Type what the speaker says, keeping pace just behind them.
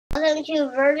Welcome to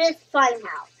Burgess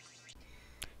Funhouse.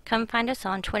 Come find us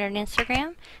on Twitter and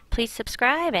Instagram. Please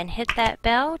subscribe and hit that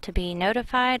bell to be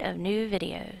notified of new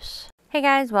videos. Hey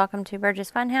guys, welcome to Burgess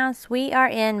Funhouse. We are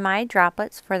in My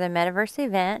Droplets for the Metaverse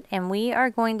event, and we are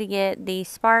going to get the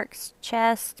Sparks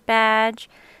chest badge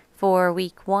for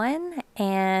week 1.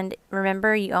 And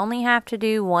remember, you only have to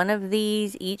do one of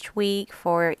these each week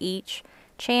for each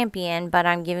champion, but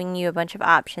I'm giving you a bunch of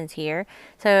options here.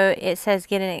 So it says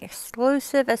get an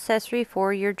exclusive accessory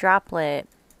for your droplet.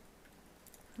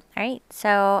 Alright,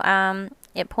 so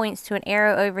it points to an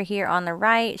arrow over here on the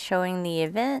right showing the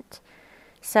event.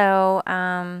 So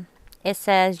it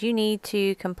says you need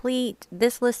to complete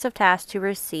this list of tasks to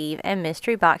receive a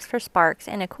mystery box for Sparks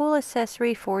and a cool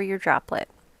accessory for your droplet.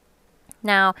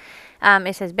 Now,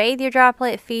 it says bathe your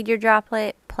droplet, feed your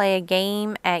droplet, play a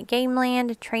game at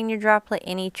Gameland, train your droplet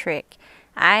any trick.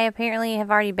 I apparently have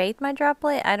already bathed my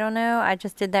droplet. I don't know. I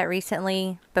just did that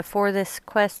recently before this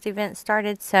quest event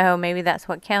started, so maybe that's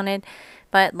what counted.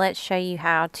 But let's show you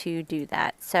how to do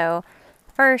that. So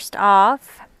first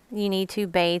off, you need to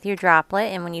bathe your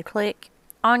droplet, and when you click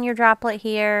on your droplet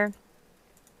here,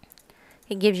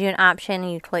 it gives you an option,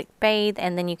 and you click bathe,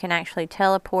 and then you can actually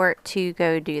teleport to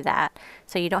go do that.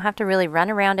 So you don't have to really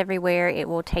run around everywhere. It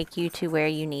will take you to where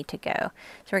you need to go.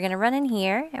 So we're going to run in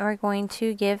here, and we're going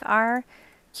to give our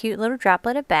cute little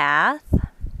droplet a bath.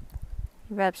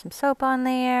 Rub some soap on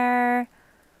there,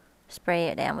 spray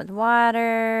it down with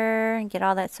water, get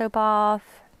all that soap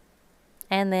off,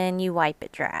 and then you wipe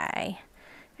it dry.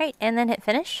 Alright, and then hit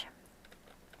finish,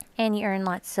 and you earn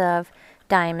lots of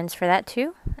diamonds for that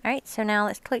too. Alright, so now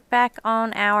let's click back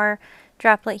on our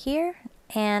droplet here,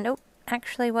 and oh,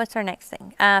 actually, what's our next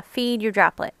thing? Feed your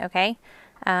droplet, okay?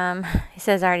 It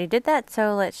says I already did that,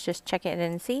 so let's just check it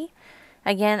and see.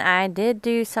 Again, I did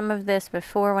do some of this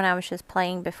before when I was just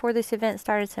playing before this event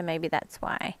started, so maybe that's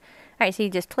why. Alright, so you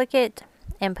just click it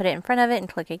and put it in front of it and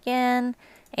click again,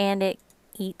 and it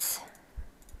eats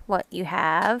what you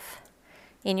have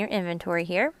in your inventory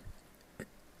here.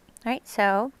 Alright,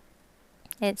 so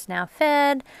it's now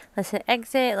fed. Let's hit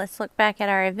exit. Let's look back at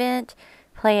our event.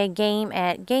 Play a game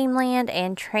at Gameland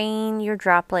and train your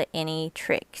droplet any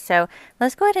trick. So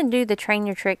let's go ahead and do the train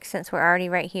your trick since we're already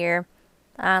right here.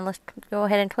 Let's go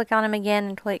ahead and click on them again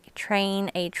and click train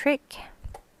a trick.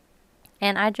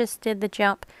 And I just did the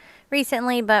jump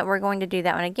recently, but we're going to do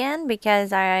that one again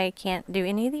because I can't do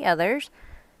any of the others.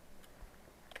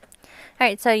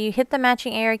 Alright, so you hit the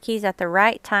matching arrow keys at the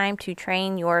right time to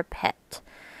train your pet.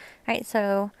 Alright,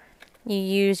 so you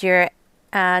use your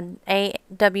A,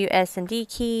 W, S, and D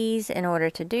keys in order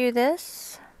to do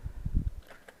this.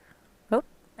 Oh,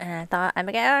 and I thought,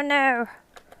 oh no.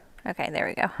 Okay, there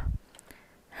we go.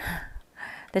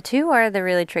 The two are the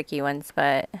really tricky ones,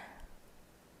 but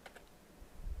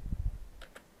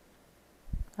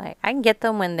like I can get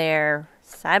them when they're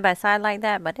side by side like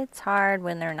that, but it's hard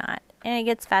when they're not. And it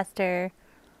gets faster.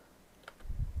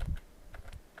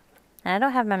 And I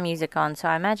don't have my music on, so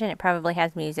I imagine it probably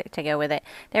has music to go with it.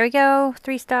 There we go.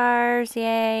 3 stars.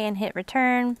 Yay. And hit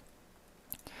return.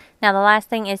 Now the last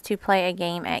thing is to play a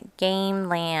game at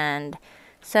Gameland.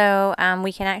 So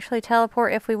we can actually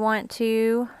teleport if we want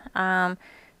to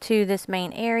this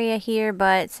main area here,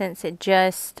 but since it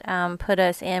just put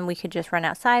us in, we could just run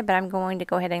outside. But I'm going to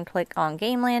go ahead and click on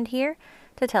Gameland here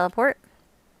to teleport.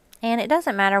 And it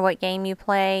doesn't matter what game you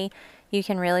play. You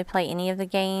can really play any of the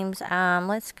games.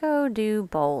 Let's go do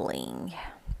bowling.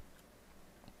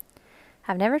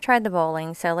 I've never tried the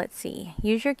bowling, so let's see.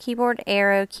 Use your keyboard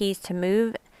arrow keys to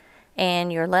move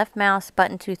and your left mouse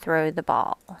button to throw the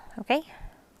ball. Okay?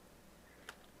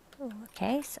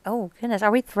 Okay, so, oh goodness,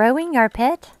 are we throwing our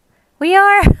pet? We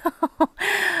are!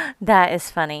 That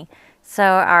is funny. So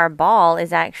our ball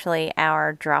is actually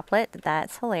our droplet.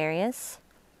 That's hilarious.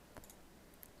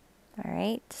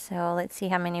 Alright, so let's see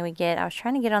how many we get. I was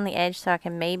trying to get on the edge so I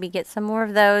can maybe get some more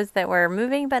of those that were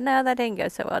moving, but no, that didn't go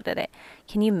so well, did it?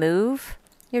 Can you move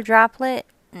your droplet?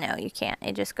 No, you can't.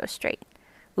 It just goes straight.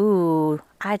 Ooh,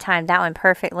 I timed that one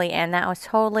perfectly, and that was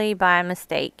totally by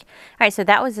mistake. Alright, so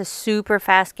that was a super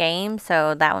fast game,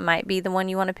 so that one might be the one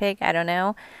you want to pick. I don't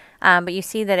know. But you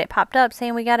see that it popped up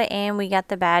saying we got it, and we got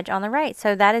the badge on the right.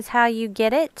 So that is how you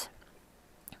get it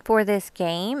for this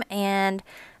game. And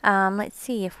let's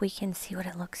see if we can see what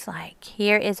it looks like.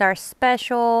 Here is our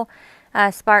special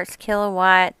Sparks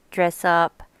Kilowatt dress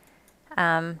up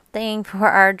thing for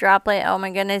our droplet. Oh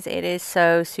my goodness, it is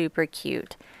so super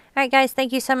cute. Alright guys,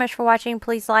 thank you so much for watching.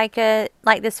 Please like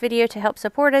this video to help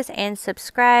support us, and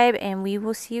subscribe, and we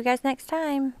will see you guys next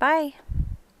time. Bye.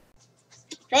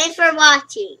 Thanks for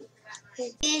watching.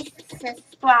 Please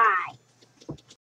subscribe.